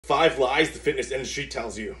5 lies the fitness industry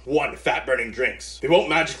tells you. 1. Fat burning drinks. They won't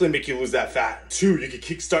magically make you lose that fat. 2. You can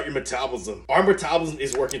kickstart your metabolism. Our metabolism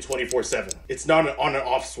is working 24/7. It's not an on and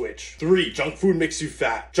off switch. 3. Junk food makes you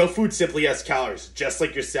fat. Junk food simply has calories, just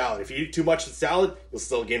like your salad. If you eat too much of salad, you'll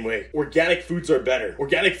still gain weight. Organic foods are better.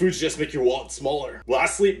 Organic foods just make your wallet smaller.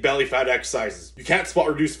 Lastly, belly fat exercises. You can't spot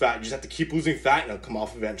reduce fat, you just have to keep losing fat and it'll come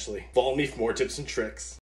off eventually. Follow me for more tips and tricks.